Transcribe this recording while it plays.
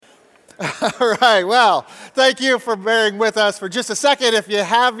All right, well, thank you for bearing with us for just a second. If you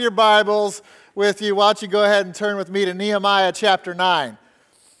have your Bibles with you, why don't you go ahead and turn with me to Nehemiah chapter 9.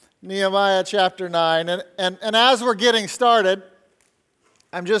 Nehemiah chapter 9. And as we're getting started,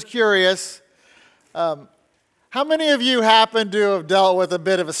 I'm just curious, how many of you happen to have dealt with a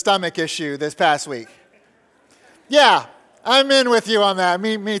bit of a stomach issue this past week? Yeah, I'm in with you on that.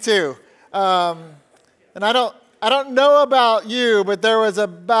 Me too. And I don't know about you, but there was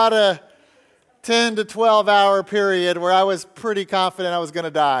about a 10 to 12 hour period where I was pretty confident I was going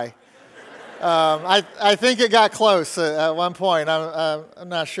to die. I think it got close at one point. I'm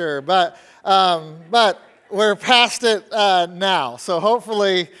not sure, but we're past it now. So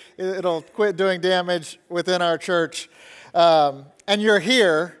hopefully it'll quit doing damage within our church. And you're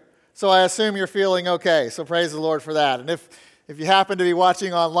here, so I assume you're feeling okay. So praise the Lord for that. And if you happen to be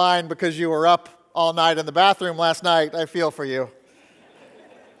watching online because you were up all night in the bathroom last night, I feel for you.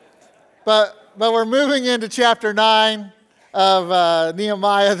 But we're moving into chapter 9 of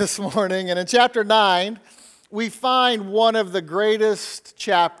Nehemiah this morning. And in chapter 9, we find one of the greatest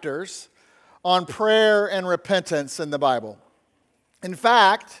chapters on prayer and repentance in the Bible. In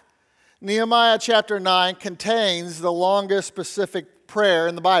fact, Nehemiah chapter 9 contains the longest specific prayer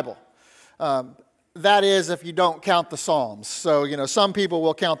in the Bible. That is, if you don't count the Psalms. So, some people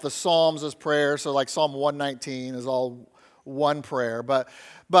will count the Psalms as prayer. So, like Psalm 119 is all one prayer. But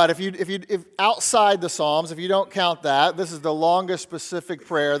if outside the Psalms, if you don't count that, this is the longest specific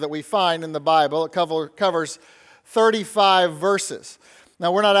prayer that we find in the Bible. It covers 35 verses.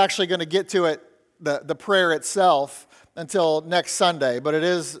 Now, we're not actually going to get to it, the prayer itself, until next Sunday, but it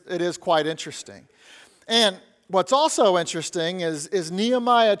is quite interesting. And what's also interesting is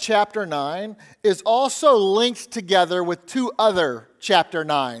Nehemiah chapter 9 is also linked together with two other chapter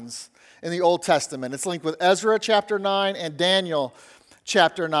 9s in the Old Testament. It's linked with Ezra chapter 9 and Daniel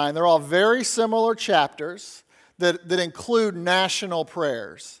chapter 9. They're all very similar chapters that include national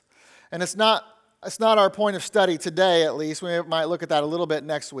prayers. And it's not our point of study today, at least. We might look at that a little bit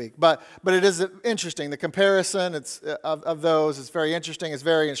next week. But it is interesting. The comparison of those is very interesting. It's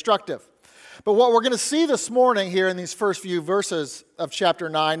very instructive. But what we're going to see this morning here in these first few verses of chapter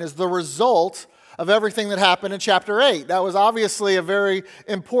 9 is the result of everything that happened in chapter 8. That was obviously a very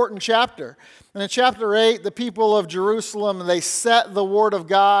important chapter. And in chapter 8, the people of Jerusalem, they set the Word of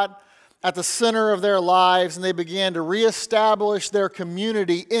God at the center of their lives, and they began to reestablish their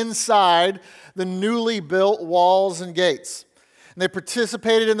community inside the newly built walls and gates. And they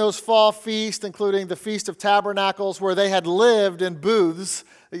participated in those fall feasts, including the Feast of Tabernacles, where they had lived in booths,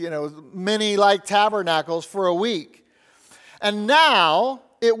 many like tabernacles, for a week. And now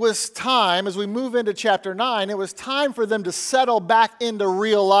it was time, as we move into chapter 9, it was time for them to settle back into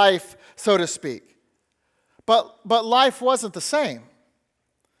real life, so to speak. But life wasn't the same.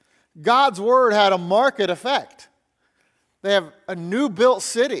 God's word had a marked effect. They have a new built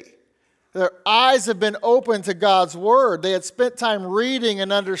city. Their eyes have been opened to God's word. They had spent time reading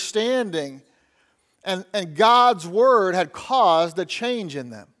and understanding. And God's word had caused a change in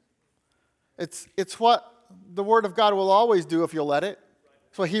them. It's what the word of God will always do if you'll let it.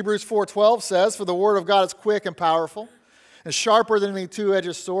 That's what Hebrews 4:12 says, "For the word of God is quick and powerful, and sharper than any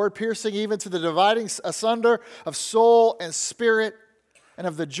two-edged sword, piercing even to the dividing asunder of soul and spirit, and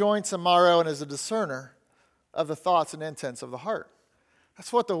of the joints and marrow, and is a discerner of the thoughts and intents of the heart."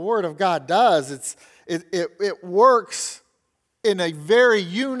 That's what the word of God does. It works in a very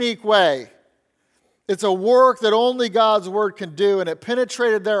unique way. It's a work that only God's word can do, and it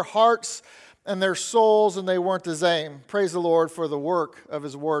penetrated their hearts and their souls, and they weren't the same. Praise the Lord for the work of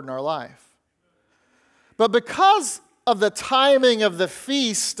his word in our life. But because of the timing of the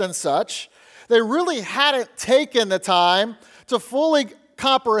feast and such, they really hadn't taken the time to fully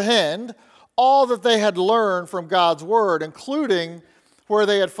comprehend all that they had learned from God's word, including where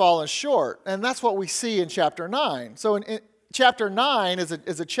they had fallen short. And that's what we see in chapter 9. So in chapter 9 is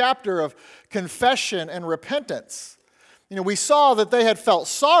a chapter of confession and repentance. We saw that they had felt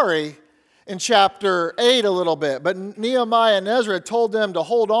sorry in chapter 8 a little bit, but Nehemiah and Ezra told them to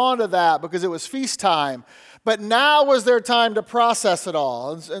hold on to that because it was feast time. But now was their time to process it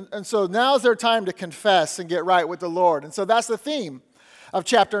all. And so now is their time to confess and get right with the Lord. And so that's the theme of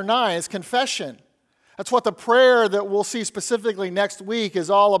chapter 9 is confession. That's what the prayer that we'll see specifically next week is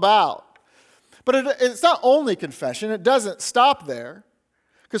all about. But it's not only confession. It doesn't stop there.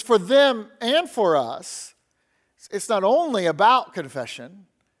 Because for them and for us, it's not only about confession,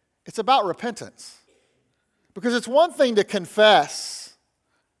 it's about repentance. Because it's one thing to confess,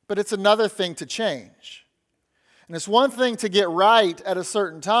 but it's another thing to change. And it's one thing to get right at a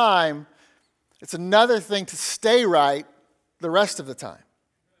certain time, it's another thing to stay right the rest of the time.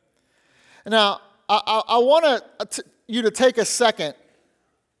 Now, I want you to take a second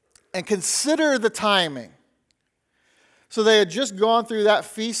and consider the timing. So they had just gone through that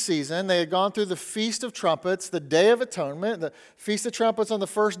feast season. They had gone through the Feast of Trumpets, the Day of Atonement, the Feast of Trumpets on the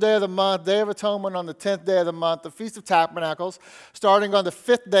first day of the month, Day of Atonement on the 10th day of the month, the Feast of Tabernacles starting on the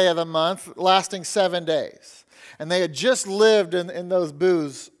 5th day of the month, lasting 7 days. And they had just lived in those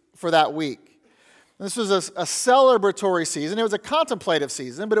booths for that week. And this was a celebratory season. It was a contemplative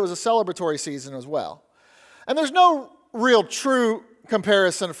season, but it was a celebratory season as well. And there's no real true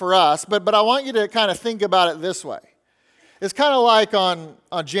comparison for us, but I want you to kind of think about it this way. It's kind of like on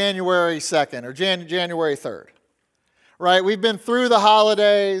January 2nd or January 3rd, right? We've been through the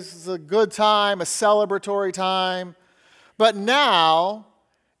holidays. It's a good time, a celebratory time. But now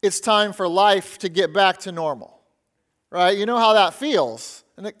it's time for life to get back to normal, right? You know how that feels.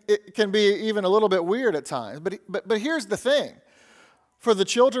 And it can be even a little bit weird at times. But here's the thing. For the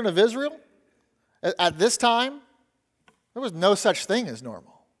children of Israel, at this time, there was no such thing as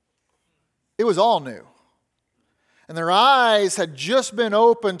normal. It was all new. And their eyes had just been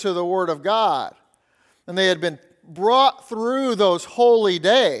opened to the Word of God. And they had been brought through those holy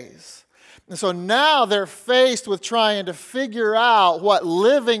days. And so now they're faced with trying to figure out what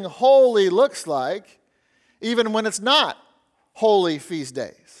living holy looks like, even when it's not holy feast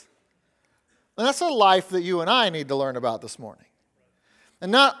days. And that's a life that you and I need to learn about this morning. And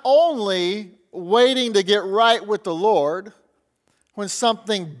not only waiting to get right with the Lord when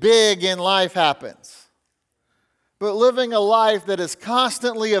something big in life happens, but living a life that is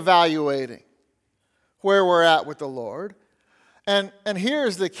constantly evaluating where we're at with the Lord. And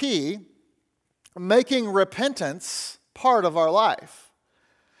here's the key, making repentance part of our life.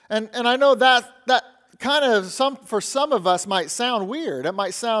 And I know that kind of, for some of us, might sound weird. It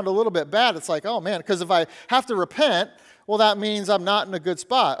might sound a little bit bad. It's like, oh man, because if I have to repent, well, that means I'm not in a good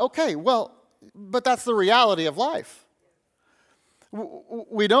spot. Okay, well, but that's the reality of life.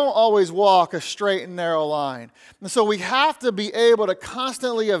 We don't always walk a straight and narrow line. And so we have to be able to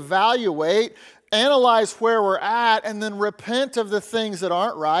constantly evaluate, analyze where we're at, and then repent of the things that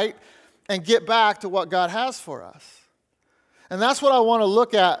aren't right and get back to what God has for us. And that's what I want to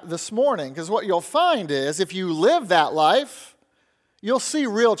look at this morning, because what you'll find is if you live that life, you'll see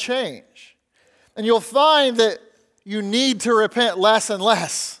real change. And you'll find that you need to repent less and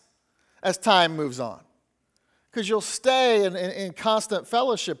less as time moves on, because you'll stay in constant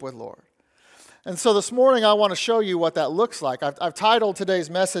fellowship with Lord. And so this morning I want to show you what that looks like. I've titled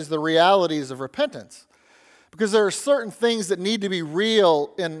today's message, The Realities of Repentance, because there are certain things that need to be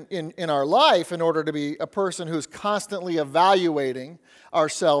real in our life in order to be a person who's constantly evaluating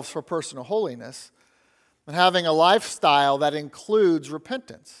ourselves for personal holiness and having a lifestyle that includes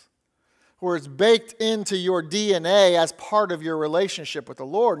repentance, where it's baked into your DNA as part of your relationship with the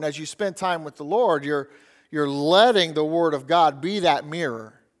Lord. And as you spend time with the Lord, you're letting the Word of God be that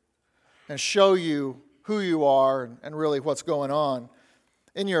mirror and show you who you are and really what's going on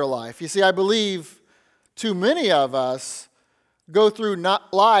in your life. You see, I believe too many of us go through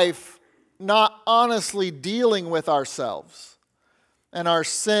life not honestly dealing with ourselves and our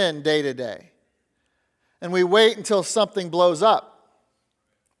sin day to day. And we wait until something blows up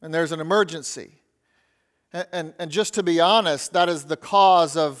and there's an emergency. And just to be honest, that is the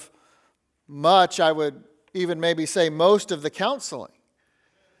cause of much, I would even maybe say most of the counseling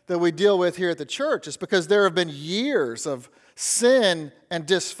that we deal with here at the church. Is because there have been years of sin and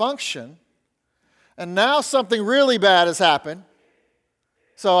dysfunction, and now something really bad has happened.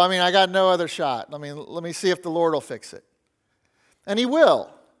 So, I got no other shot. Let me see if the Lord will fix it. And He will.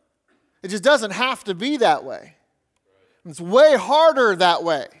 It just doesn't have to be that way. It's way harder that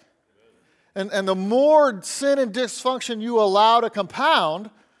way. And the more sin and dysfunction you allow to compound,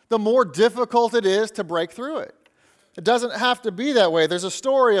 the more difficult it is to break through it. It doesn't have to be that way. There's a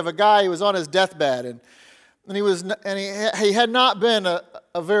story of a guy who was on his deathbed, and he had not been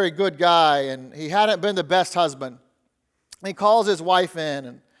a very good guy, and he hadn't been the best husband. And he calls his wife in,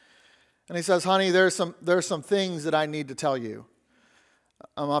 and he says, "Honey, there's some things that I need to tell you.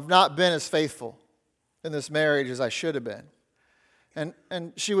 I've not been as faithful in this marriage as I should have been."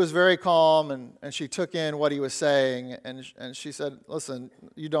 And she was very calm, and she took in what he was saying, and she said, "Listen,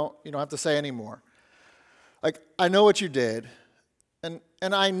 you don't have to say anymore. Like, I know what you did, and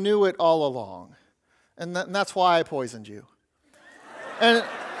I knew it all along, and that's why I poisoned you." And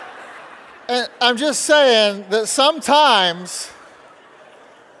I'm just saying that sometimes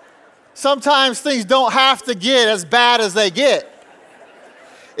things don't have to get as bad as they get,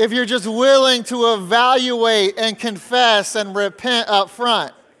 if you're just willing to evaluate and confess and repent up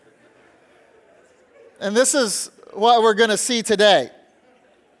front. And this is what we're going to see today.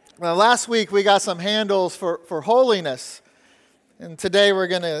 Last week we got some handles for holiness, and today we're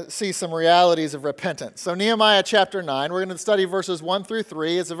going to see some realities of repentance. So Nehemiah chapter 9, we're going to study verses 1 through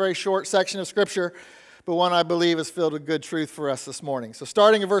 3. It's a very short section of Scripture, but one I believe is filled with good truth for us this morning. So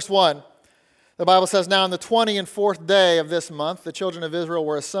starting in verse 1, the Bible says, "Now on the 24th day of this month, the children of Israel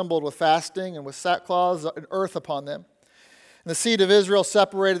were assembled with fasting and with sackcloth and earth upon them. And the seed of Israel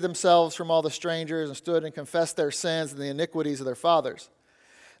separated themselves from all the strangers and stood and confessed their sins and the iniquities of their fathers.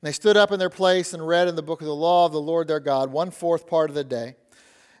 And they stood up in their place and read in the book of the law of the Lord their God 1/4 part of the day.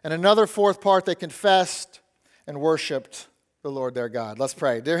 And another 4th part they confessed and worshiped the Lord their God." Let's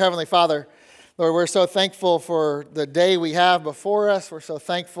pray. Dear Heavenly Father, Lord, we're so thankful for the day we have before us. We're so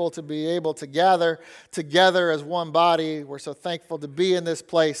thankful to be able to gather together as one body. We're so thankful to be in this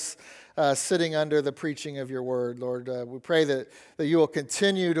place sitting under the preaching of your word. Lord, we pray that you will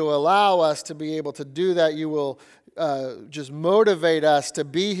continue to allow us to be able to do that. You will just motivate us to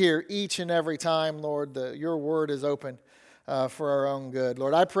be here each and every time, Lord. Your word is open for our own good.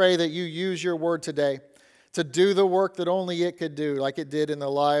 Lord, I pray that you use your word today to do the work that only it could do, like it did in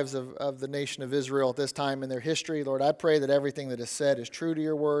the lives of the nation of Israel at this time in their history. Lord, I pray that everything that is said is true to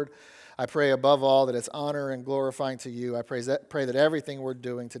your word. I pray above all that it's honor and glorifying to you. I pray that everything we're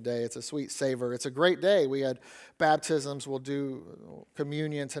doing today, it's a sweet savor. It's a great day. We had baptisms. We'll do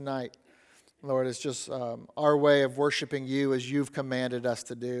communion tonight. Lord, it's just our way of worshiping you as you've commanded us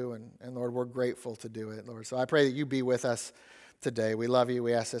to do. And Lord, we're grateful to do it, Lord. So I pray that you be with us today. We love you.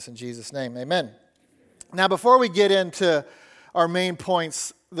 We ask this in Jesus' name. Amen. Now, before we get into our main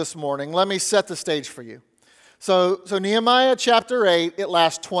points this morning, let me set the stage for you. So Nehemiah chapter 8, it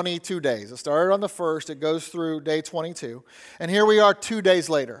lasts 22 days. It started on the 1st. It goes through day 22. And here we are 2 days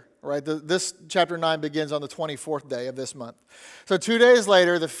later, right? This chapter 9 begins on the 24th day of this month. So 2 days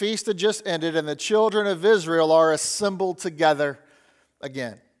later, the feast had just ended, and the children of Israel are assembled together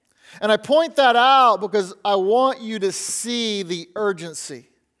again. And I point that out because I want you to see the urgency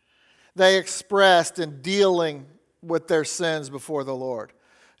they expressed in dealing with their sins before the Lord.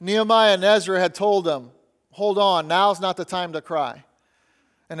 Nehemiah and Ezra had told them, hold on, now's not the time to cry.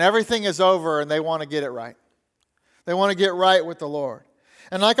 And everything is over, and they want to get it right. They want to get right with the Lord.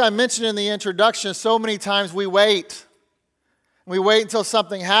 And like I mentioned in the introduction, so many times we wait. We wait until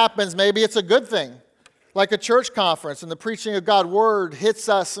something happens. Maybe it's a good thing, like a church conference, and the preaching of God's word hits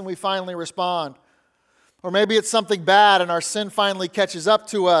us and we finally respond. Or maybe it's something bad and our sin finally catches up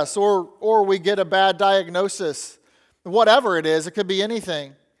to us, or we get a bad diagnosis. Whatever it is, it could be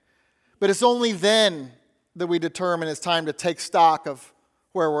anything. But it's only then that we determine it's time to take stock of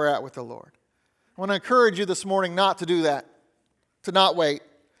where we're at with the Lord. I want to encourage you this morning not to do that, to not wait.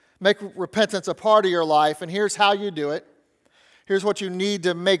 Make repentance a part of your life, and here's how you do it. Here's what you need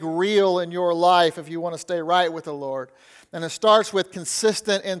to make real in your life if you want to stay right with the Lord. And it starts with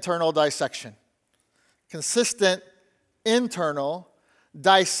consistent internal dissection. Consistent internal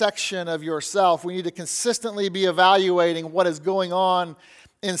dissection of yourself. We need to consistently be evaluating what is going on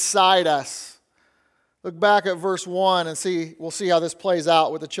inside us. Look back at verse 1 and we'll see how this plays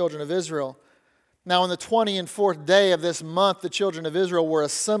out with the children of Israel. Now, on the 24th day of this month, the children of Israel were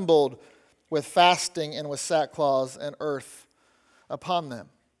assembled with fasting and with sackcloth and earth upon them.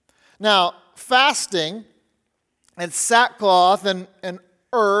 Now, fasting and sackcloth and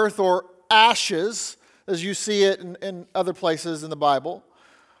earth or ashes, as you see it in other places in the Bible,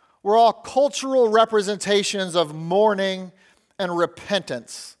 were all cultural representations of mourning and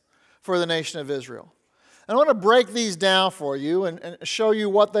repentance for the nation of Israel. I want to break these down for you and show you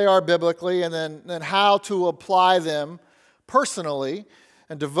what they are biblically and then how to apply them personally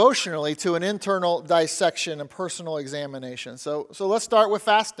and devotionally to an internal dissection and personal examination. So let's start with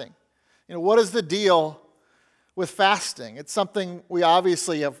fasting. What is the deal with fasting? It's something we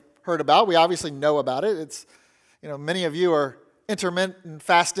obviously have heard about. We obviously know about it. It's, many of you are intermittent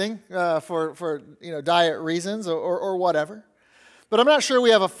fasting for diet reasons or whatever. But I'm not sure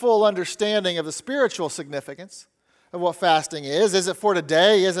we have a full understanding of the spiritual significance of what fasting is. Is it for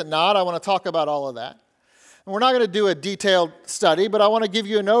today? Is it not? I want to talk about all of that. And we're not going to do a detailed study, but I want to give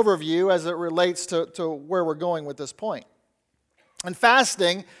you an overview as it relates to where we're going with this point. And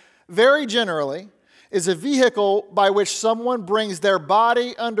fasting, very generally, is a vehicle by which someone brings their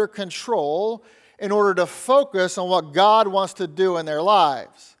body under control in order to focus on what God wants to do in their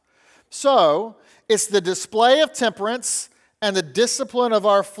lives. So, it's the display of temperance and the discipline of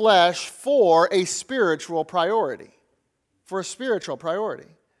our flesh for a spiritual priority.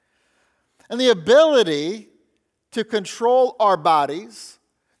 And the ability to control our bodies,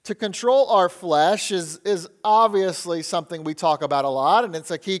 to control our flesh is obviously something we talk about a lot, and it's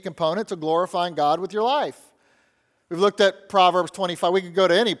a key component to glorifying God with your life. We've looked at Proverbs 25. We could go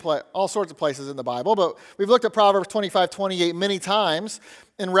to all sorts of places in the Bible, but we've looked at Proverbs 25:28 many times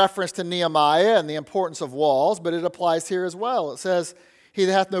in reference to Nehemiah and the importance of walls, but it applies here as well. It says, "He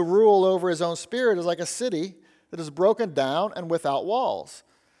that hath no rule over his own spirit is like a city that is broken down and without walls."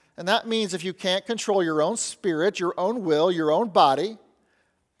 And that means if you can't control your own spirit, your own will, your own body,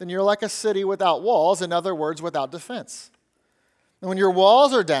 then you're like a city without walls, in other words, without defense. And when your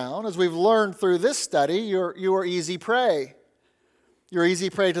walls are down, as we've learned through this study, you are easy prey. You're easy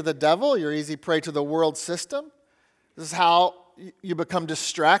prey to the devil. You're easy prey to the world system. This is how you become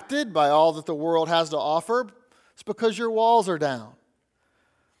distracted by all that the world has to offer. It's because your walls are down.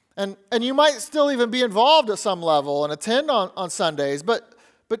 And you might still even be involved at some level and attend on Sundays, but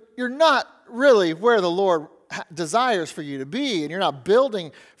you're not really where the Lord desires for you to be, and you're not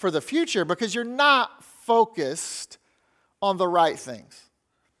building for the future because you're not focused on the right things,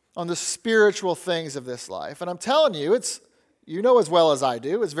 on the spiritual things of this life. And I'm telling you, you know as well as I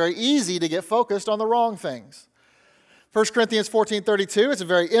do, it's very easy to get focused on the wrong things. 1 Corinthians 14:32, it's a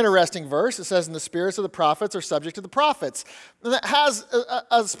very interesting verse. It says, "And the spirits of the prophets are subject to the prophets." And that has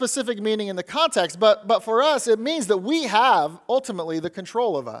a specific meaning in the context, but for us, it means that we have ultimately the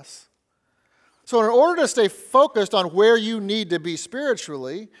control of us. So in order to stay focused on where you need to be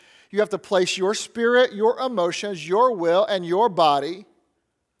spiritually, you have to place your spirit, your emotions, your will, and your body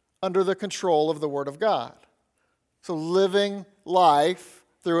under the control of the Word of God. So living life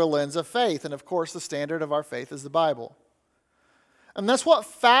through a lens of faith. And of course, the standard of our faith is the Bible. And that's what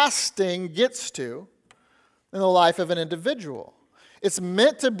fasting gets to in the life of an individual. It's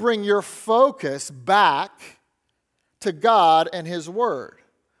meant to bring your focus back to God and His Word.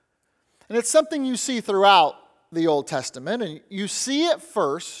 And it's something you see throughout the Old Testament, and you see it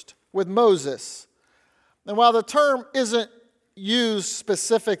first with Moses. And while the term isn't used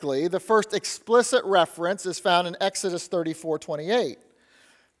specifically, the first explicit reference is found in Exodus 34:28.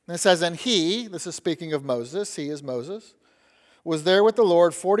 And it says, "And he," this is speaking of Moses, he is Moses, "was there with the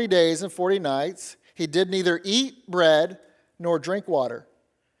Lord 40 days and 40 nights. He did neither eat bread nor drink water.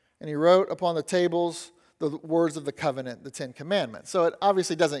 And he wrote upon the tables the words of the covenant, the 10 Commandments." So it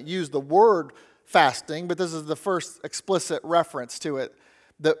obviously doesn't use the word fasting, but this is the first explicit reference to it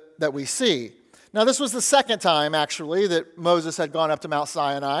that we see. Now, this was the second time, actually, that Moses had gone up to Mount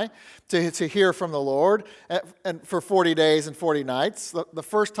Sinai to hear from the Lord and for 40 days and 40 nights. The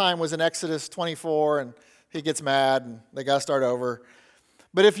first time was in Exodus 24, and he gets mad, and they got to start over.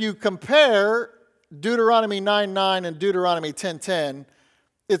 But if you compare Deuteronomy 9:9 and Deuteronomy 10:10,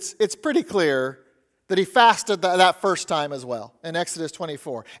 it's pretty clear that he fasted that first time as well in Exodus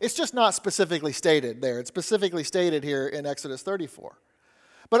 24. It's just not specifically stated there. It's specifically stated here in Exodus 34.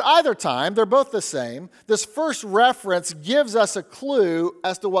 But either time, they're both the same. This first reference gives us a clue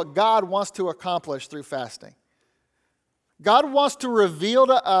as to what God wants to accomplish through fasting. God wants to reveal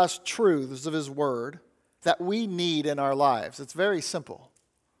to us truths of His Word that we need in our lives. It's very simple.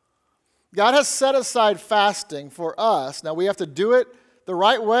 God has set aside fasting for us. Now, we have to do it the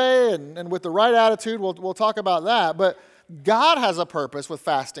right way and with the right attitude. We'll talk about that. But God has a purpose with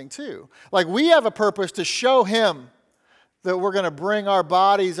fasting too. Like we have a purpose to show Him that we're going to bring our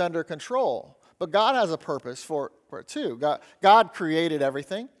bodies under control. But God has a purpose for it too. God created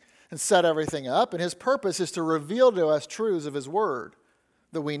everything and set everything up, and His purpose is to reveal to us truths of His Word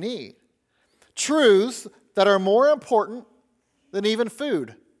that we need. Truths that are more important than even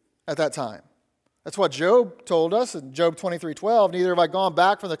food at that time. That's what Job told us in Job 23:12. "Neither have I gone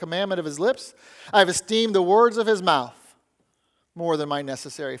back from the commandment of His lips. I have esteemed the words of His mouth more than my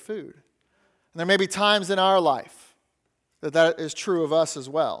necessary food." And there may be times in our life that is true of us as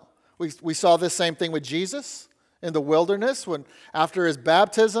well. We saw this same thing with Jesus in the wilderness when after His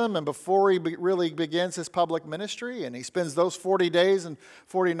baptism and before He really begins His public ministry, and He spends those 40 days and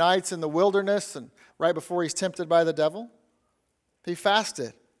 40 nights in the wilderness and right before He's tempted by the devil, He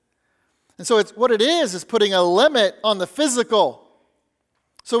fasted. And so what it is putting a limit on the physical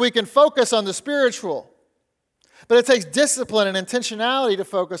so we can focus on the spiritual. But it takes discipline and intentionality to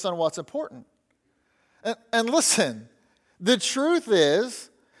focus on what's important. And listen, the truth is,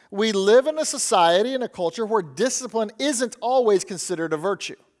 we live in a society and a culture where discipline isn't always considered a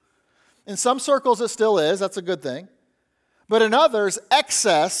virtue. In some circles it still is, that's a good thing. But in others,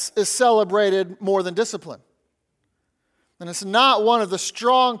 excess is celebrated more than discipline. And it's not one of the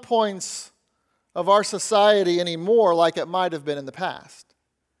strong points of our society anymore like it might have been in the past.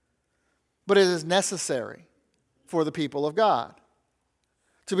 But it is necessary for the people of God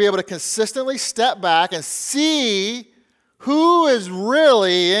to be able to consistently step back and see who is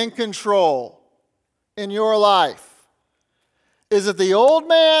really in control in your life. Is it the old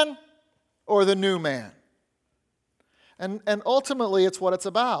man or the new man? And ultimately, it's what it's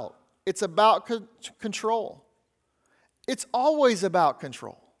about. It's about control. It's always about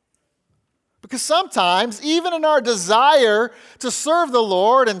control. Because sometimes, even in our desire to serve the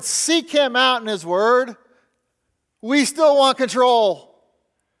Lord and seek Him out in His Word, we still want control.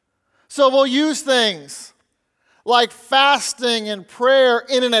 So we'll use things like fasting and prayer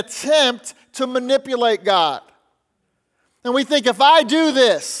in an attempt to manipulate God. And we think, if I do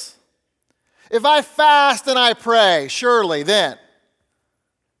this, if I fast and I pray, surely then,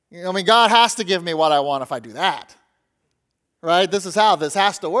 God has to give me what I want if I do that. Right? This is how this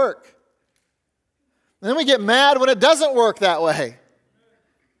has to work. And then we get mad when it doesn't work that way.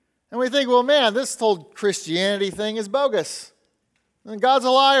 And we think, well, man, this whole Christianity thing is bogus. And God's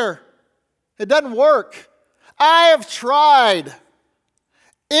a liar. It doesn't work. I have tried.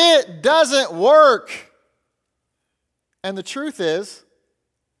 It doesn't work. And the truth is,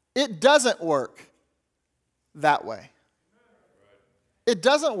 it doesn't work that way. It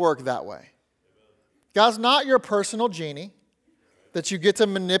doesn't work that way. God's not your personal genie that you get to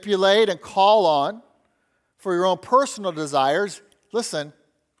manipulate and call on for your own personal desires. Listen,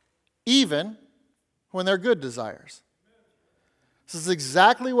 even when they're good desires. This is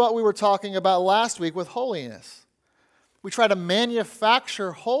exactly what we were talking about last week with holiness. We try to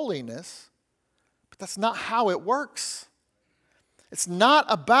manufacture holiness, but that's not how it works. It's not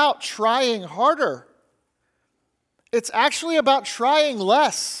about trying harder. It's actually about trying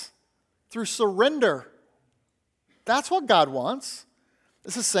less through surrender. That's what God wants.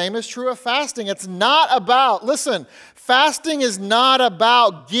 It's the same is true of fasting. It's not about, listen, fasting is not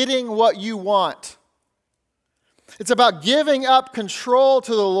about getting what you want. It's about giving up control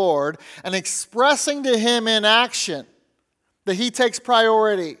to the Lord and expressing to Him in action that He takes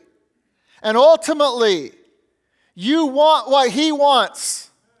priority. And ultimately, you want what He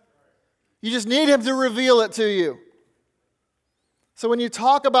wants. You just need Him to reveal it to you. So when you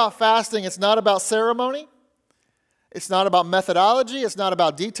talk about fasting, it's not about ceremony. It's not about methodology. It's not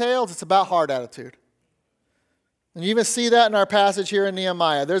about details. It's about heart attitude. And you even see that in our passage here in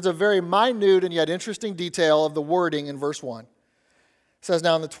Nehemiah. There's a very minute and yet interesting detail of the wording in verse 1. It says,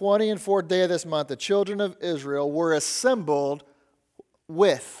 now on the 24th day of this month, the children of Israel were assembled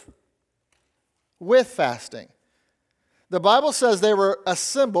with fasting. The Bible says they were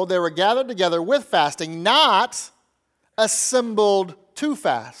assembled, they were gathered together with fasting, not assembled to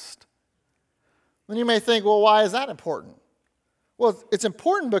fast. Then you may think, well, why is that important? Well, it's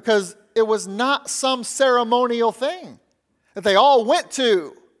important because it was not some ceremonial thing that they all went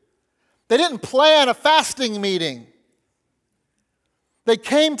to. They didn't plan a fasting meeting. They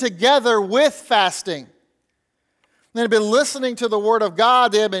came together with fasting. They had been listening to the Word of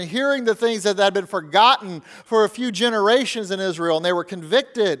God. They had been hearing the things that had been forgotten for a few generations in Israel, and they were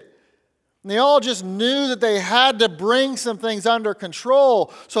convicted. And they all just knew that they had to bring some things under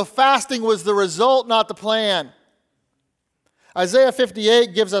control. So fasting was the result, not the plan. Isaiah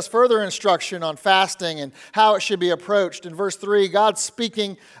 58 gives us further instruction on fasting and how it should be approached. In verse 3, God's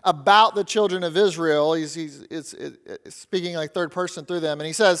speaking about the children of Israel. He's speaking like third person through them. And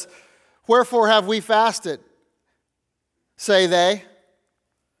He says, wherefore have we fasted? Say they.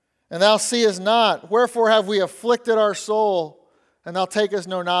 And thou seest not. Wherefore have we afflicted our soul, and thou takest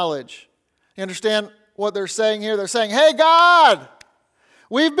no knowledge. You understand what they're saying here? They're saying, hey God,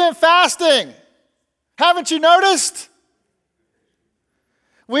 we've been fasting. Haven't you noticed?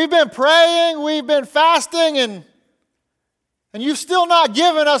 We've been praying, we've been fasting, and you've still not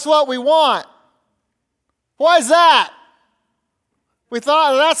given us what we want. Why is that? We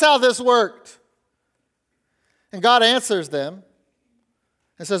thought that's how this worked. And God answers them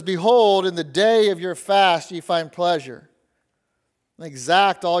and says, behold, in the day of your fast ye find pleasure, and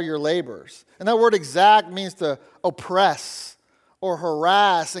exact all your labors. And that word exact means to oppress or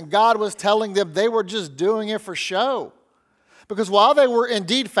harass. And God was telling them they were just doing it for show. Because while they were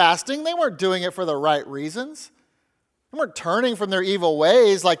indeed fasting, they weren't doing it for the right reasons. They weren't turning from their evil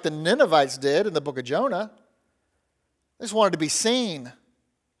ways like the Ninevites did in the book of Jonah. They just wanted to be seen.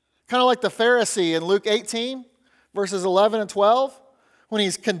 Kind of like the Pharisee in Luke 18, verses 11 and 12, when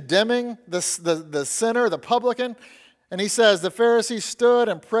he's condemning the sinner, the publican. And he says, the Pharisee stood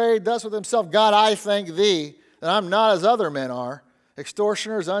and prayed thus with himself, God, I thank thee that I'm not as other men are,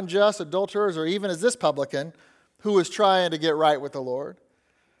 extortioners, unjust, adulterers, or even as this publican, who is trying to get right with the Lord.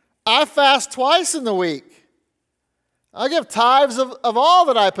 I fast twice in the week. I give tithes of all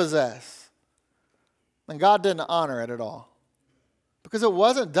that I possess. And God didn't honor it at all. Because it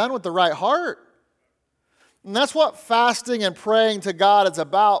wasn't done with the right heart. And that's what fasting and praying to God is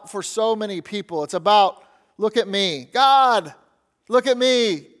about for so many people. It's about, look at me. God, look at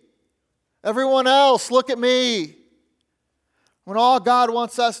me. Everyone else, look at me. When all God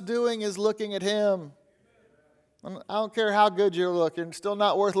wants us doing is looking at him. I don't care how good you're looking, still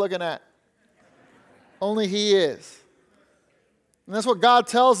not worth looking at. Only he is. And that's what God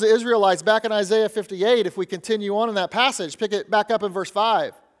tells the Israelites back in Isaiah 58, if we continue on in that passage. Pick it back up in verse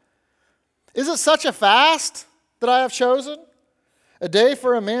 5. Is it such a fast that I have chosen? A day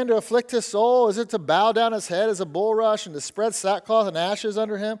for a man to afflict his soul? Is it to bow down his head as a bulrush and to spread sackcloth and ashes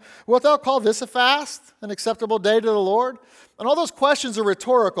under him? Wilt thou call this a fast, an acceptable day to the Lord? And all those questions are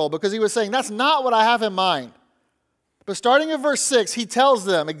rhetorical because he was saying, that's not what I have in mind. But starting in verse 6, he tells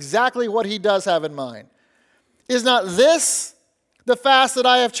them exactly what he does have in mind. Is not this the fast that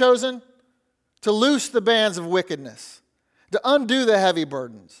I have chosen? To loose the bands of wickedness, to undo the heavy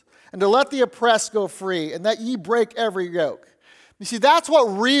burdens, and to let the oppressed go free, and that ye break every yoke. You see, that's what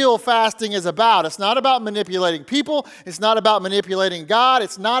real fasting is about. It's not about manipulating people. It's not about manipulating God.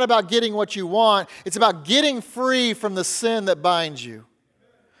 It's not about getting what you want. It's about getting free from the sin that binds you.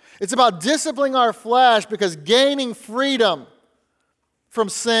 It's about disciplining our flesh because gaining freedom from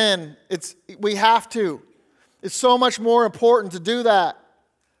sin, we have to. It's so much more important to do that.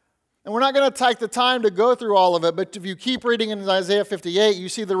 And we're not going to take the time to go through all of it, but if you keep reading in Isaiah 58, you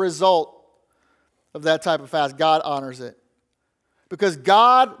see the result of that type of fast. God honors it. Because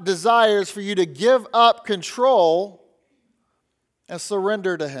God desires for you to give up control and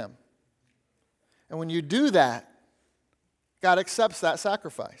surrender to him. And when you do that, God accepts that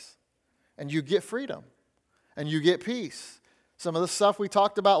sacrifice. And you get freedom. And you get peace. Some of the stuff we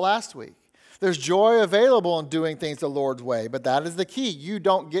talked about last week. There's joy available in doing things the Lord's way, but that is the key. You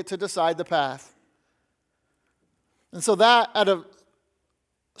don't get to decide the path. And so that at a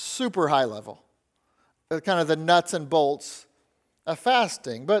super high level, kind of the nuts and bolts of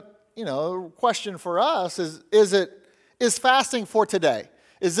fasting. But, question for us is fasting for today?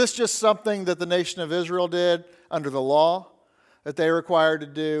 Is this just something that the nation of Israel did under the law that they were required to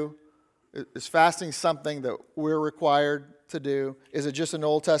do? Is fasting something that we're required to do? Is it just an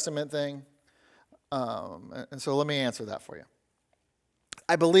Old Testament thing? And so let me answer that for you.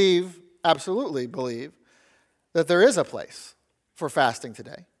 I absolutely believe, that there is a place for fasting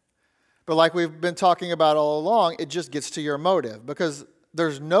today. But like we've been talking about all along, it just gets to your motive. Because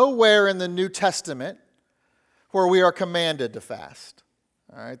there's nowhere in the New Testament where we are commanded to fast.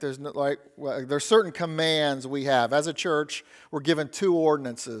 All right, there's certain commands we have. As a church, we're given two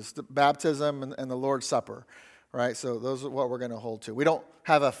ordinances, the baptism and the Lord's Supper. Right, so those are what we're going to hold to. We don't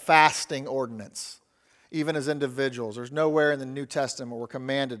have a fasting ordinance. Even as individuals, there's nowhere in the New Testament where we're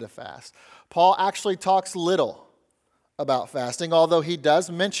commanded to fast. Paul actually talks little about fasting, although he does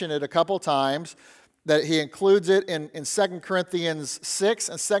mention it a couple times, that he includes it in 2 Corinthians 6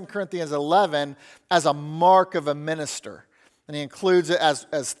 and 2 Corinthians 11 as a mark of a minister. And he includes it as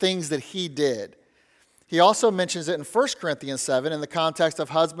things that he did. He also mentions it in 1 Corinthians 7 in the context of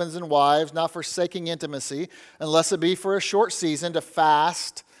husbands and wives not forsaking intimacy, unless it be for a short season, to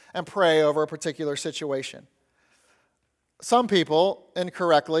fast and pray over a particular situation. Some people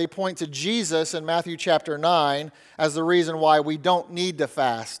incorrectly point to Jesus in Matthew chapter 9 as the reason why we don't need to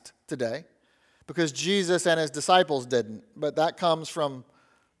fast today, because Jesus and his disciples didn't. But that comes from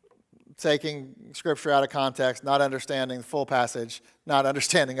taking Scripture out of context, not understanding the full passage, not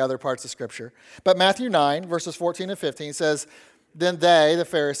understanding other parts of Scripture. But Matthew 9, verses 14 and 15 says, Then they, the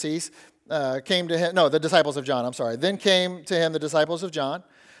Pharisees, came to him, the disciples of John, Then came to him the disciples of John,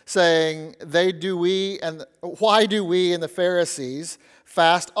 saying, why do we and the Pharisees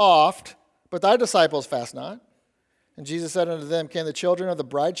fast oft, but thy disciples fast not? And Jesus said unto them, Can the children of the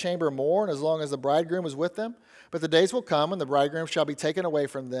bride chamber mourn as long as the bridegroom is with them? But the days will come when the bridegroom shall be taken away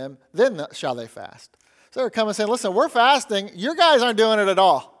from them, then shall they fast. So they're coming saying, listen, we're fasting. You guys aren't doing it at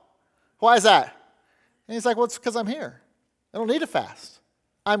all. Why is that? And he's like, well, it's because I'm here. I don't need to fast.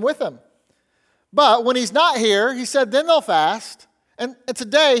 I'm with them. But when he's not here, he said, then they'll fast. And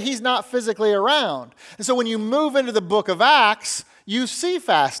today, he's not physically around. And so when you move into the book of Acts, you see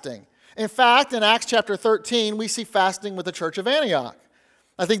fasting. In fact, in Acts chapter 13, we see fasting with the church of Antioch.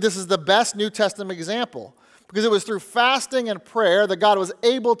 I think this is the best New Testament example, because it was through fasting and prayer that God was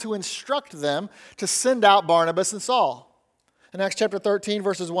able to instruct them to send out Barnabas and Saul. In Acts chapter 13,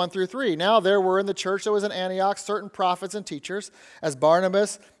 verses 1 through 3, now there were in the church that was in Antioch certain prophets and teachers, as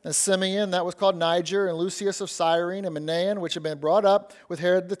Barnabas and Simeon, that was called Niger, and Lucius of Cyrene, and Manaen, which had been brought up with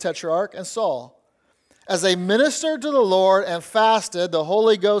Herod the Tetrarch, and Saul. As they ministered to the Lord and fasted, the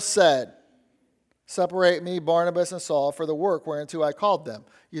Holy Ghost said, Separate me, Barnabas and Saul, for the work whereunto I called them.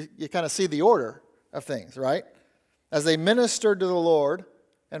 You kind of see the order of things, right? As they ministered to the Lord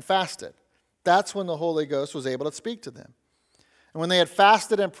and fasted, that's when the Holy Ghost was able to speak to them. And when they had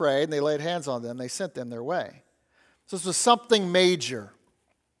fasted and prayed, and they laid hands on them, they sent them their way. So this was something major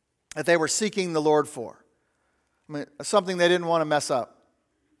that they were seeking the Lord for. I mean, something they didn't want to mess up.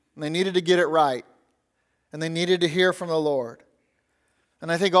 And they needed to get it right. And they needed to hear from the Lord. And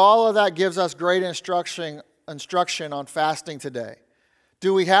I think all of that gives us great instruction on fasting today.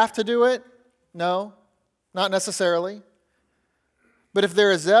 Do we have to do it? No, not necessarily. But if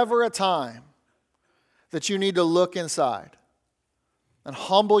there is ever a time that you need to look inside and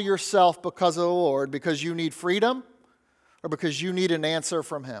humble yourself because of the Lord, because you need freedom or because you need an answer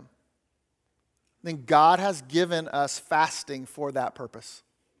from Him, then God has given us fasting for that purpose.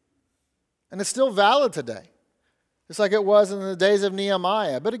 And it's still valid today, just like it was in the days of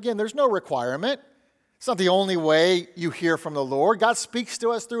Nehemiah. But again, there's no requirement. It's not the only way you hear from the Lord. God speaks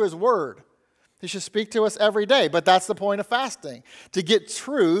to us through His Word. He should speak to us every day. But that's the point of fasting, to get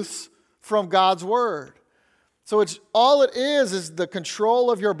truths from God's Word. So all it is the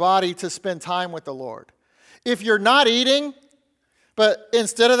control of your body to spend time with the Lord. If you're not eating, but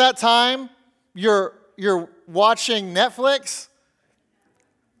instead of that time, you're watching Netflix,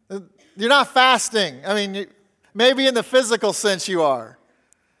 you're not fasting. I mean, maybe in the physical sense you are,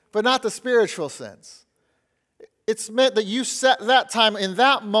 but not the spiritual sense. It's meant that you set that time in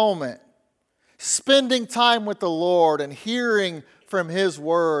that moment, spending time with the Lord and hearing from His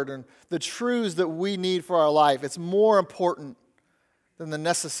Word and the truths that we need for our life. It's more important than the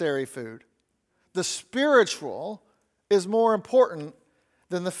necessary food. The spiritual is more important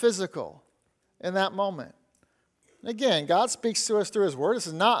than the physical in that moment. Again, God speaks to us through His Word. This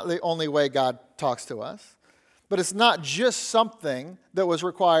is not the only way God talks to us. But it's not just something that was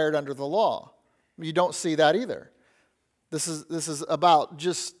required under the law. You don't see that either. This is about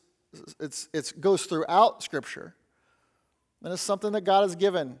just, it goes throughout Scripture. And it's something that God has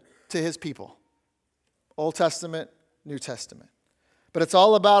given to His people. Old Testament, New Testament. But it's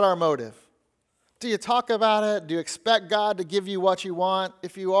all about our motive. Do you talk about it? Do you expect God to give you what you want?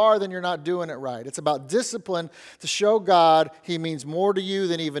 If you are, then you're not doing it right. It's about discipline to show God He means more to you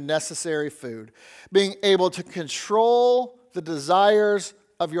than even necessary food. Being able to control the desires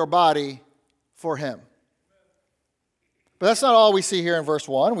of your body for Him. But that's not all we see here in verse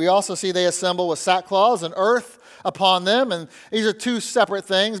 1. We also see they assemble with sackcloth and earth upon them. And these are two separate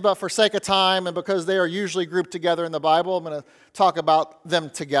things, but for sake of time and because they are usually grouped together in the Bible, I'm going to talk about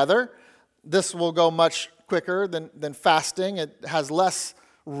them together. This will go much quicker than fasting. It has less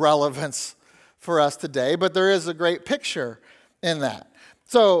relevance for us today, but there is a great picture in that.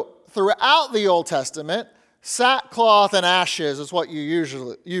 So throughout the Old Testament, sackcloth and ashes is what you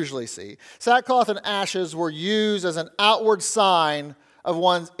usually see. Sackcloth and ashes were used as an outward sign of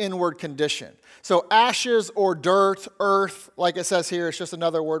one's inward condition. So ashes or dirt, earth, like it says here, it's just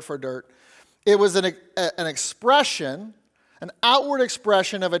another word for dirt. It was an expression, an outward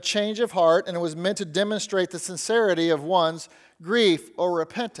expression of a change of heart, and it was meant to demonstrate the sincerity of one's grief or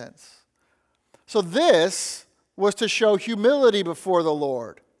repentance. So this was to show humility before the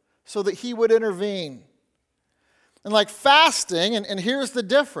Lord so that He would intervene. And like fasting, and here's the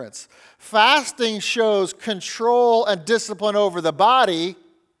difference. Fasting shows control and discipline over the body.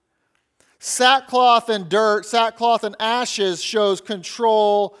 Sackcloth and dirt, sackcloth and ashes shows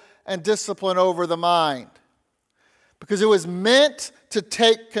control and discipline over the mind. Because it was meant to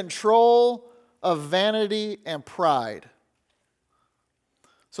take control of vanity and pride.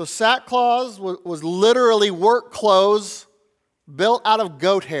 So sackcloth was literally work clothes built out of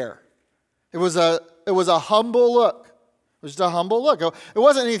goat hair. It was a humble look. It was just a humble look. It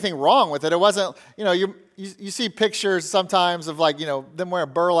wasn't anything wrong with it. It wasn't, you see pictures sometimes of them wearing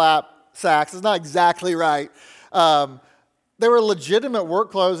burlap sacks. It's not exactly right. They were legitimate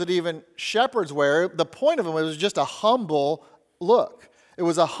work clothes that even shepherds wear. The point of them was just a humble look. It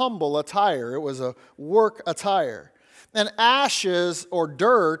was a humble attire. It was a work attire. And ashes or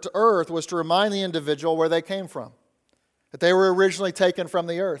dirt, earth, was to remind the individual where they came from. That they were originally taken from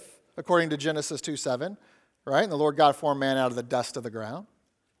the earth, according to Genesis 2:7, right? And the Lord God formed man out of the dust of the ground.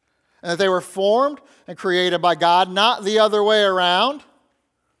 And that they were formed and created by God, not the other way around.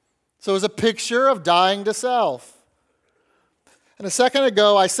 So it was a picture of dying to self. And a second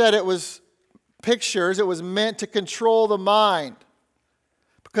ago, I said it was pictures. It was meant to control the mind.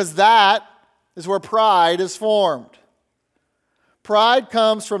 Because that is where pride is formed. Pride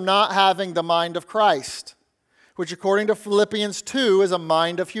comes from not having the mind of Christ, which according to Philippians 2 is a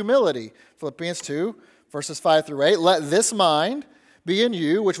mind of humility. Philippians 2, verses 5 through 8. Let this mind be in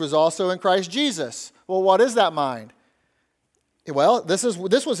you, which was also in Christ Jesus. Well, what is that mind? Well, this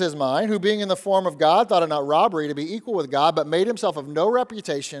was his mind, who being in the form of God, thought it not robbery to be equal with God, but made himself of no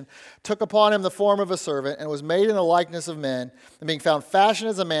reputation, took upon him the form of a servant, and was made in the likeness of men. And being found fashioned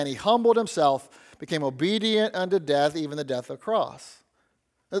as a man, he humbled himself, became obedient unto death, even the death of the cross.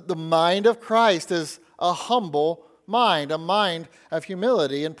 The mind of Christ is a humble mind, a mind of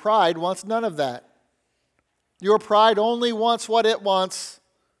humility, and pride wants none of that. Your pride only wants what it wants.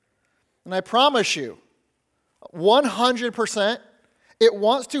 And I promise you, 100%, it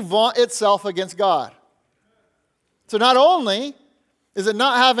wants to vaunt itself against God. So not only is it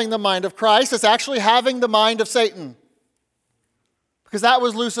not having the mind of Christ, it's actually having the mind of Satan. Because that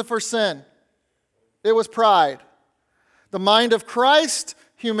was Lucifer's sin. It was pride. The mind of Christ,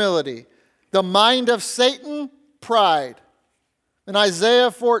 humility. The mind of Satan, pride. In Isaiah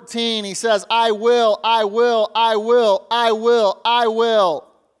 14, he says, I will, I will, I will, I will, I will.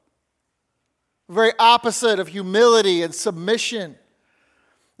 Very opposite of humility and submission.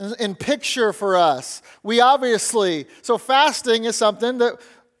 In picture for us, we obviously, so fasting is something that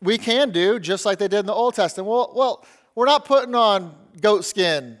we can do just like they did in the Old Testament. Well, we're not putting on goat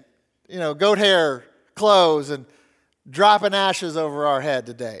skin, goat hair clothes and dropping ashes over our head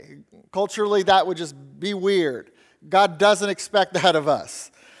today. Culturally, that would just be weird. God doesn't expect that of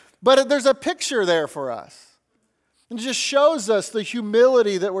us. But there's a picture there for us. It just shows us the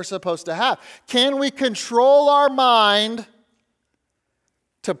humility that we're supposed to have. Can we control our mind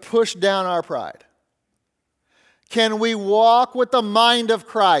to push down our pride? Can we walk with the mind of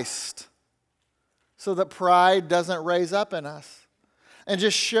Christ so that pride doesn't raise up in us? And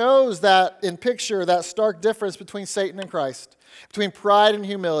just shows that in picture, that stark difference between Satan and Christ, between pride and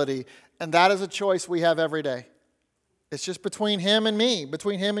humility. And that is a choice we have every day. It's just between him and me,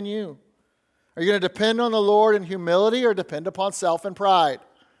 between him and you. Are you going to depend on the Lord in humility or depend upon self and pride?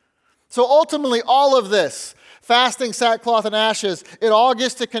 So ultimately, all of this, fasting, sackcloth, and ashes, it all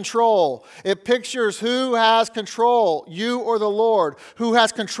gets to control. It pictures who has control, you or the Lord. Who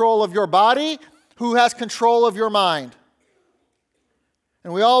has control of your body, who has control of your mind.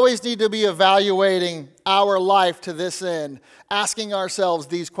 And we always need to be evaluating our life to this end, asking ourselves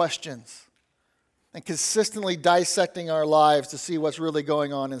these questions, and consistently dissecting our lives to see what's really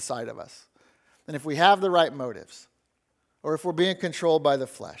going on inside of us. And if we have the right motives, or if we're being controlled by the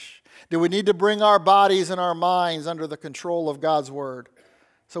flesh, do we need to bring our bodies and our minds under the control of God's word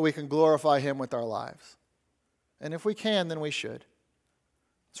so we can glorify him with our lives? And if we can, then we should.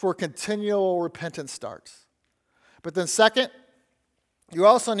 It's where continual repentance starts. But then second, you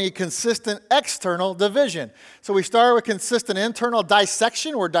also need consistent external division. So we start with consistent internal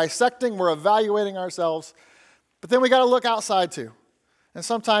dissection. We're dissecting, we're evaluating ourselves. But then we got to look outside too. And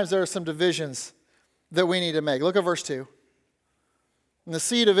sometimes there are some divisions that we need to make. Look at verse 2. And the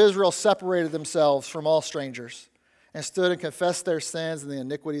seed of Israel separated themselves from all strangers and stood and confessed their sins and the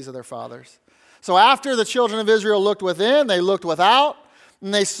iniquities of their fathers. So after the children of Israel looked within, they looked without,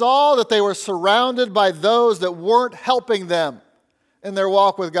 and they saw that they were surrounded by those that weren't helping them in their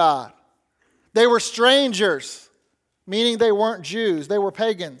walk with God. They were strangers, meaning they weren't Jews. They were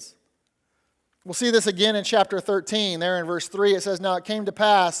pagans. We'll see this again in chapter 13. There in verse 3, it says, Now it came to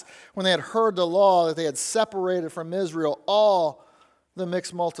pass when they had heard the law that they had separated from Israel all the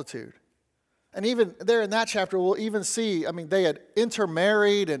mixed multitude. And even there in that chapter, we'll even see, they had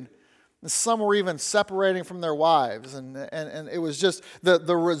intermarried and some were even separating from their wives. And it was just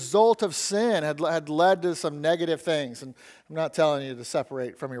the result of sin had led to some negative things. And I'm not telling you to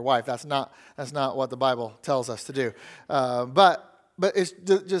separate from your wife. That's not what the Bible tells us to do. But it's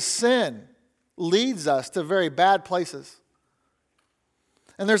just sin leads us to very bad places.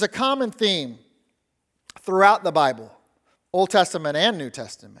 And there's a common theme throughout the Bible, Old Testament and New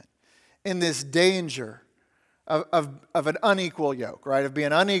Testament, in this danger of an unequal yoke, right? Of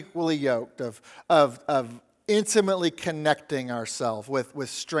being unequally yoked, of intimately connecting ourselves with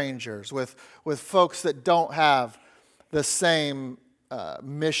strangers, with folks that don't have the same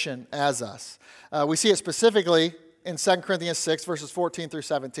mission as us. We see it specifically in 2 Corinthians 6, verses 14 through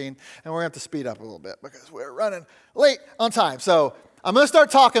 17, and we're going to have to speed up a little bit because we're running late on time. So I'm going to start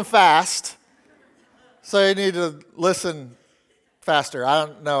talking fast, so you need to listen faster. I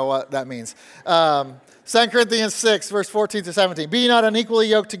don't know what that means. 2 Corinthians 6, verse 14 to 17. Be ye not unequally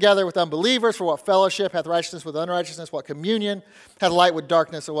yoked together with unbelievers, for what fellowship hath righteousness with unrighteousness? What communion hath light with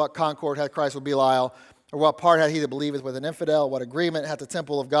darkness? Or what concord hath Christ with Belial? Or what part hath he that believeth with an infidel? What agreement hath the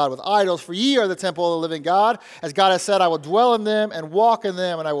temple of God with idols? For ye are the temple of the living God. As God hath said, I will dwell in them and walk in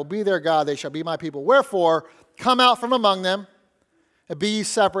them, and I will be their God. They shall be my people. Wherefore, come out from among them, and be ye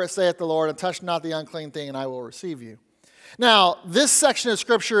separate, saith the Lord, and touch not the unclean thing, and I will receive you. Now, this section of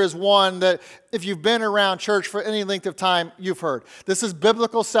Scripture is one that if you've been around church for any length of time, you've heard. This is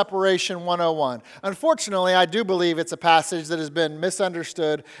Biblical Separation 101. Unfortunately, I do believe it's a passage that has been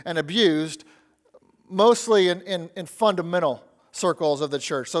misunderstood and abused, mostly in fundamental circles of the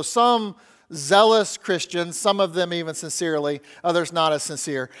church. So some zealous Christians, some of them even sincerely, others not as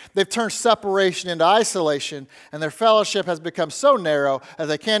sincere. They've turned separation into isolation, and their fellowship has become so narrow that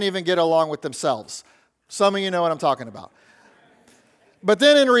they can't even get along with themselves. Some of you know what I'm talking about. But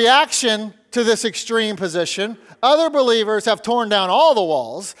then in reaction to this extreme position, other believers have torn down all the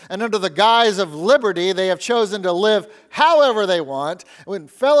walls, and under the guise of liberty, they have chosen to live however they want, in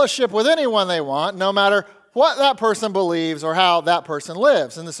fellowship with anyone they want, no matter what that person believes or how that person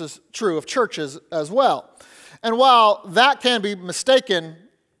lives. And this is true of churches as well. And while that can be mistaken,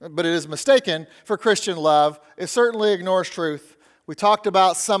 but it is mistaken for Christian love, it certainly ignores truth. We talked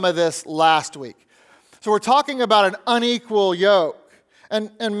about some of this last week. So we're talking about an unequal yoke.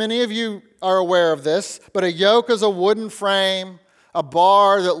 And many of you are aware of this, but a yoke is a wooden frame, a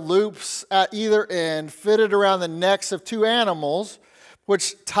bar that loops at either end, fitted around the necks of two animals,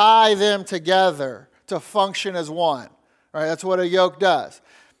 which tie them together to function as one. Right? That's what a yoke does.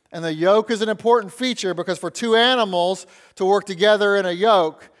 And the yoke is an important feature because for two animals to work together in a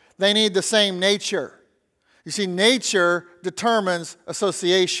yoke, they need the same nature. You see, nature determines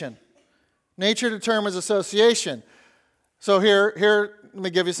association. Nature determines association. So here, let me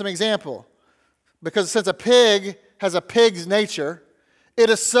give you some example. Because since a pig has a pig's nature, it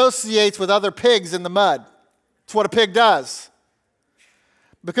associates with other pigs in the mud. It's what a pig does.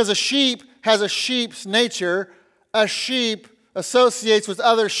 Because a sheep has a sheep's nature, a sheep associates with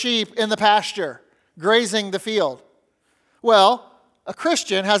other sheep in the pasture, grazing the field. Well, a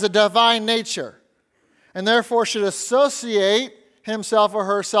Christian has a divine nature and therefore should associate himself or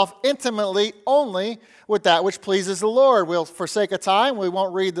herself intimately only with that which pleases the Lord. We'll, for sake of time, we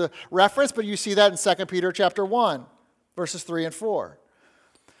won't read the reference, but you see that in 2 Peter chapter 1, verses 3 and 4.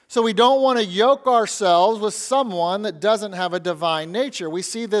 So we don't want to yoke ourselves with someone that doesn't have a divine nature. We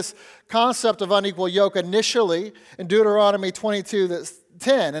see this concept of unequal yoke initially in Deuteronomy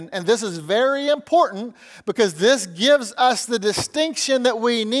 22:10. And this is very important because this gives us the distinction that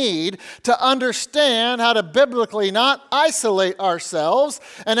we need to understand how to biblically not isolate ourselves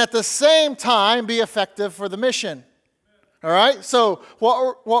and at the same time be effective for the mission. All right, so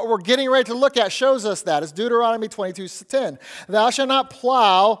what we're getting ready to look at shows us that. It's Deuteronomy 22:10. Thou shalt not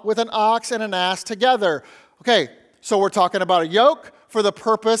plow with an ox and an ass together. Okay, so we're talking about a yoke for the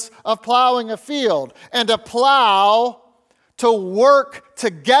purpose of plowing a field. And to plow, to work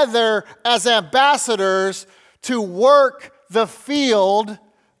together as ambassadors, to work the field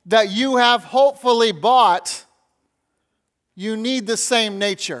that you have hopefully bought, you need the same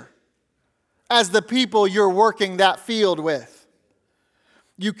nature as the people you're working that field with.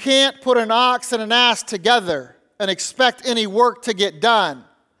 You can't put an ox and an ass together and expect any work to get done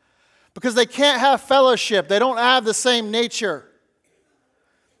because they can't have fellowship. They don't have the same nature.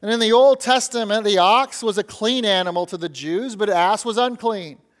 And in the Old Testament, the ox was a clean animal to the Jews, but ass was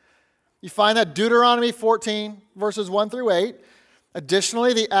unclean. You find that Deuteronomy 14, verses 1 through 8.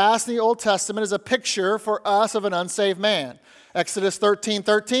 Additionally, the ass in the Old Testament is a picture for us of an unsaved man. Exodus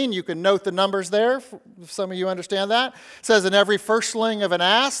 13:13, you can note the numbers there, if some of you understand that. It says, "And every firstling of an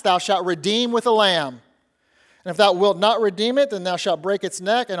ass thou shalt redeem with a lamb. And if thou wilt not redeem it, then thou shalt break its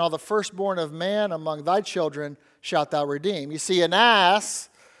neck, and all the firstborn of man among thy children shalt thou redeem." You see, an ass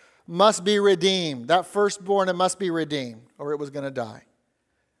must be redeemed. That firstborn, it must be redeemed, or it was going to die.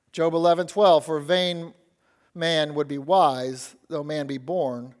 Job 11:12, "For vain man would be wise, though man be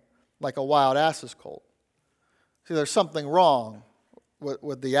born like a wild ass's colt." See, there's something wrong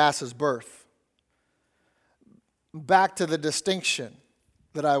with the ass's birth. Back to the distinction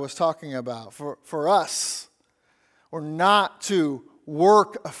that I was talking about. For us, we're not to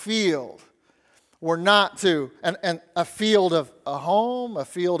work a field. We're not to, and a field of a home, a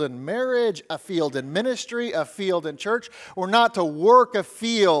field in marriage, a field in ministry, a field in church. We're not to work a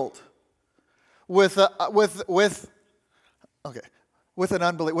field with an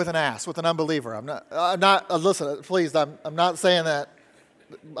unbeliever. I'm not. Listen, please. I'm not saying that.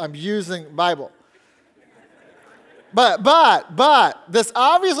 I'm using Bible. But this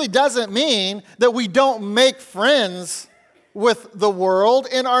obviously doesn't mean that we don't make friends with the world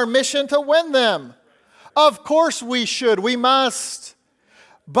in our mission to win them. Of course we should. We must.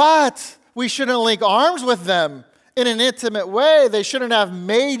 But we shouldn't link arms with them in an intimate way. They shouldn't have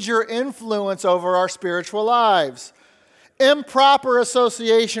major influence over our spiritual lives. Improper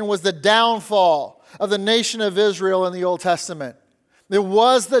association was the downfall of the nation of Israel in the Old Testament. It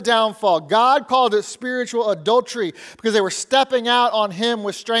was the downfall. God called it spiritual adultery because they were stepping out on Him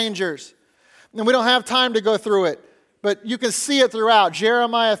with strangers. And we don't have time to go through it, but you can see it throughout.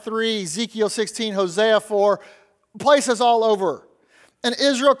 Jeremiah 3, Ezekiel 16, Hosea 4, places all over. And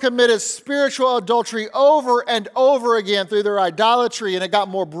Israel committed spiritual adultery over and over again through their idolatry, and it got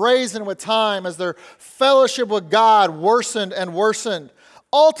more brazen with time as their fellowship with God worsened and worsened,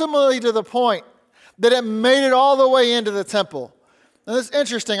 ultimately to the point that it made it all the way into the temple. And this is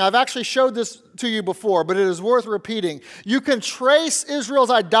interesting. I've actually showed this to you before, but it is worth repeating. You can trace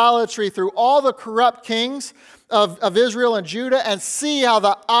Israel's idolatry through all the corrupt kings of Israel and Judah and see how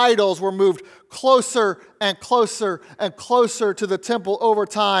the idols were moved closer and closer and closer to the temple over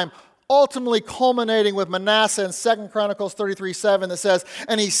time, ultimately culminating with Manasseh in 2 Chronicles 33:7 that says,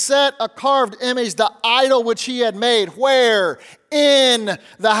 "And he set a carved image, the idol which he had made." Where? In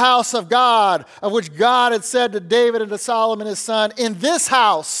the house of God, of which God had said to David and to Solomon his son, "In this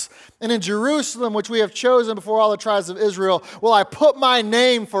house and in Jerusalem, which we have chosen before all the tribes of Israel, will I put my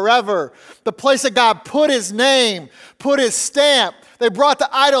name forever." The place that God put his name, put his stamp. They brought the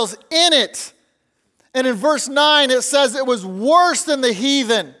idols in it. And in verse 9, it says it was worse than the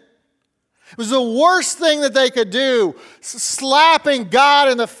heathen. It was the worst thing that they could do, slapping God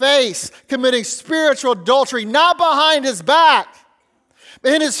in the face, committing spiritual adultery, not behind his back,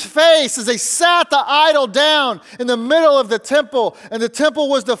 but in his face as they sat the idol down in the middle of the temple, and the temple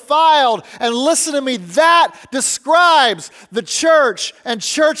was defiled. And listen to me, that describes the church and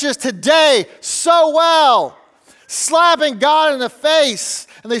churches today so well. Slapping God in the face,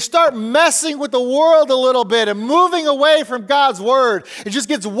 and they start messing with the world a little bit and moving away from God's word. It just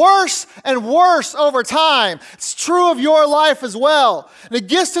gets worse and worse over time. It's true of your life as well. And it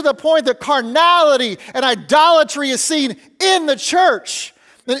gets to the point that carnality and idolatry is seen in the church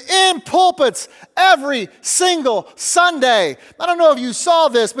and in pulpits every single Sunday. I don't know if you saw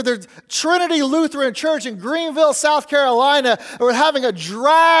this, but there's Trinity Lutheran Church in Greenville, South Carolina. We're having a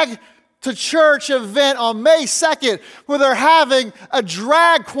drag to church event on May 2nd where they're having a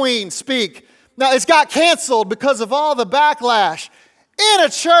drag queen speak. Now, it's got canceled because of all the backlash. In a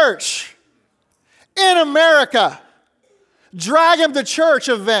church, in America, drag him to church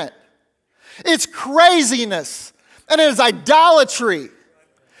event. It's craziness, and it is idolatry,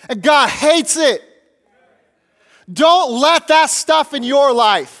 and God hates it. Don't let that stuff in your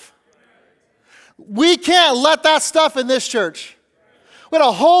life. We can't let that stuff in this church. We got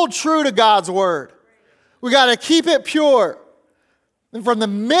to hold true to God's word. We got to keep it pure. And from the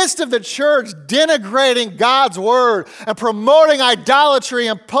midst of the church denigrating God's word and promoting idolatry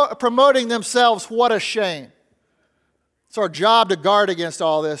and promoting themselves, what a shame. It's our job to guard against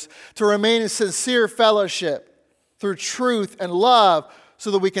all this, to remain in sincere fellowship through truth and love so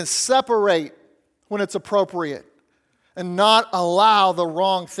that we can separate when it's appropriate and not allow the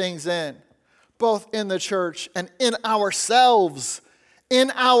wrong things in, both in the church and in ourselves. In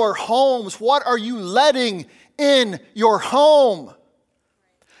our homes, what are you letting in your home?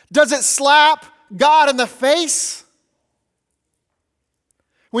 Does it slap God in the face?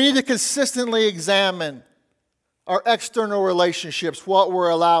 We need to consistently examine our external relationships, what we're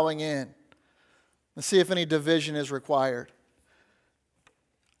allowing in, and see if any division is required.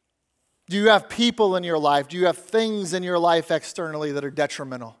 Do you have people in your life? Do you have things in your life externally that are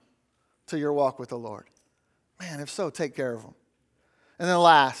detrimental to your walk with the Lord? Man, if so, take care of them. And then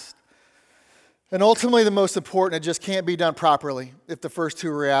last, and ultimately the most important, it just can't be done properly if the first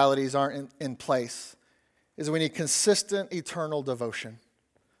two realities aren't in place, is we need consistent eternal devotion.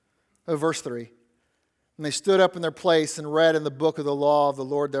 Verse 3, "And they stood up in their place and read in the book of the law of the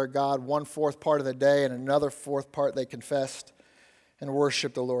Lord their God 1/4 part of the day, and another 4th part they confessed and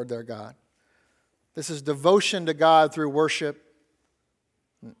worshiped the Lord their God." This is devotion to God through worship.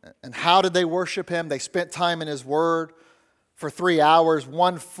 And how did they worship him? They spent time in his word for 3 hours,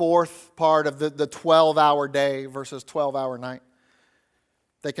 1/4 part of the 12-hour day versus 12-hour night.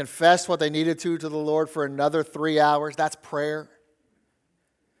 They confessed what they needed to the Lord for another 3 hours. That's prayer.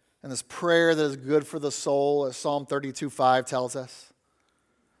 And this prayer that is good for the soul, as Psalm 32:5 tells us.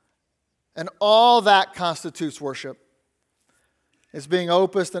 And all that constitutes worship. It's being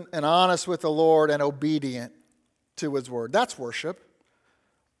open and honest with the Lord and obedient to his word. That's worship.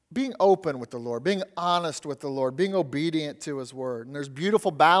 Being open with the Lord, being honest with the Lord, being obedient to his word. And there's beautiful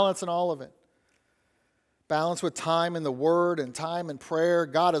balance in all of it. Balance with time in the word and time in prayer.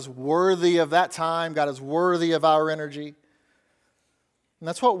 God is worthy of that time. God is worthy of our energy. And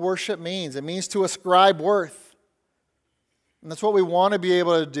that's what worship means. It means to ascribe worth. And that's what we want to be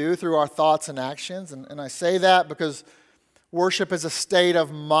able to do through our thoughts and actions. And I say that because worship is a state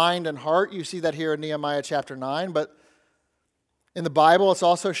of mind and heart. You see that here in Nehemiah chapter 9. But in the Bible, it's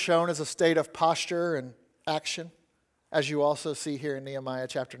also shown as a state of posture and action, as you also see here in Nehemiah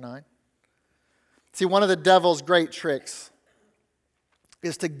chapter 9. See, one of the devil's great tricks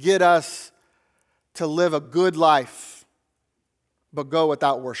is to get us to live a good life but go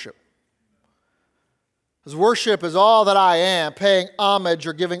without worship. Because worship is all that I am, paying homage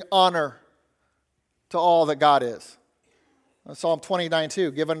or giving honor to all that God is. Psalm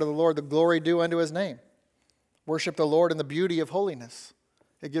 29:2, give unto the Lord the glory due unto his name. Worship the Lord in the beauty of holiness.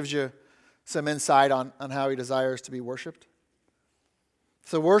 It gives you some insight on how he desires to be worshiped.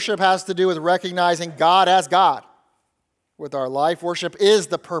 So worship has to do with recognizing God as God with our life. Worship is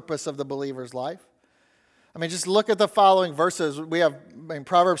the purpose of the believer's life. I mean, just look at the following verses. We have in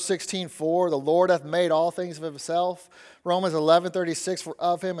Proverbs 16:4, the Lord hath made all things of himself. Romans 11:36, for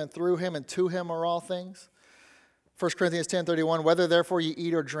of him and through him and to him are all things. 1 Corinthians 10:31, whether therefore ye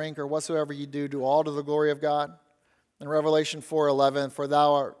eat or drink or whatsoever ye do, do all to the glory of God. And Revelation 4:11, for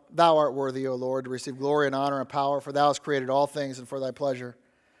thou art worthy, O Lord, to receive glory and honor and power, for thou hast created all things, and for thy pleasure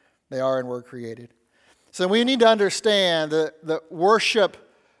they are and were created. So we need to understand that worship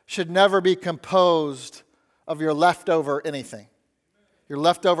should never be composed of your leftover anything. Your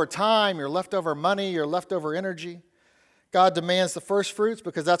leftover time, your leftover money, your leftover energy. God demands the first fruits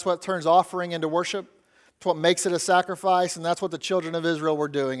because that's what turns offering into worship. It's what makes it a sacrifice, and that's what the children of Israel were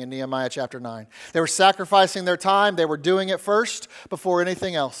doing in Nehemiah chapter 9. They were sacrificing their time. They were doing it first before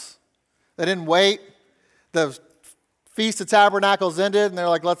anything else. They didn't wait. The Feast of Tabernacles ended, and they're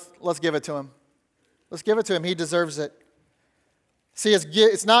like, let's give it to him. Let's give it to him. He deserves it. See,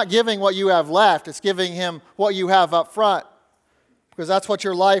 it's not giving what you have left. It's giving him what you have up front, because that's what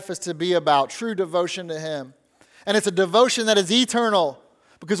your life is to be about, true devotion to him. And it's a devotion that is eternal,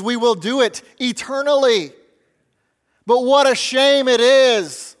 because we will do it eternally. But what a shame it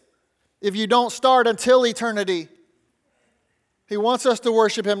is if you don't start until eternity. He wants us to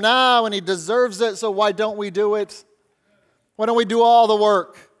worship him now, and he deserves it, so why don't we do it? Why don't we do all the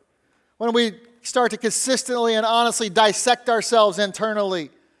work? Why don't we start to consistently and honestly dissect ourselves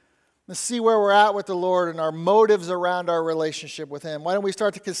internally and see where we're at with the Lord and our motives around our relationship with him? Why don't we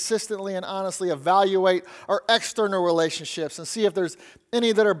start to consistently and honestly evaluate our external relationships and see if there's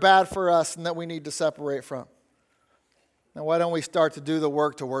any that are bad for us and that we need to separate from? And why don't we start to do the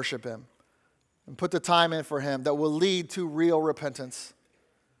work to worship him and put the time in for him that will lead to real repentance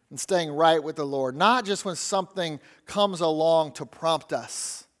and staying right with the Lord, not just when something comes along to prompt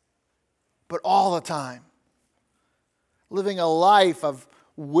us, but all the time. Living a life of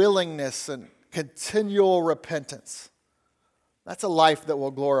willingness and continual repentance. That's a life that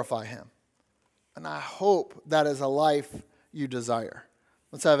will glorify him. And I hope that is a life you desire.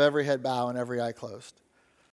 Let's have every head bow and every eye closed.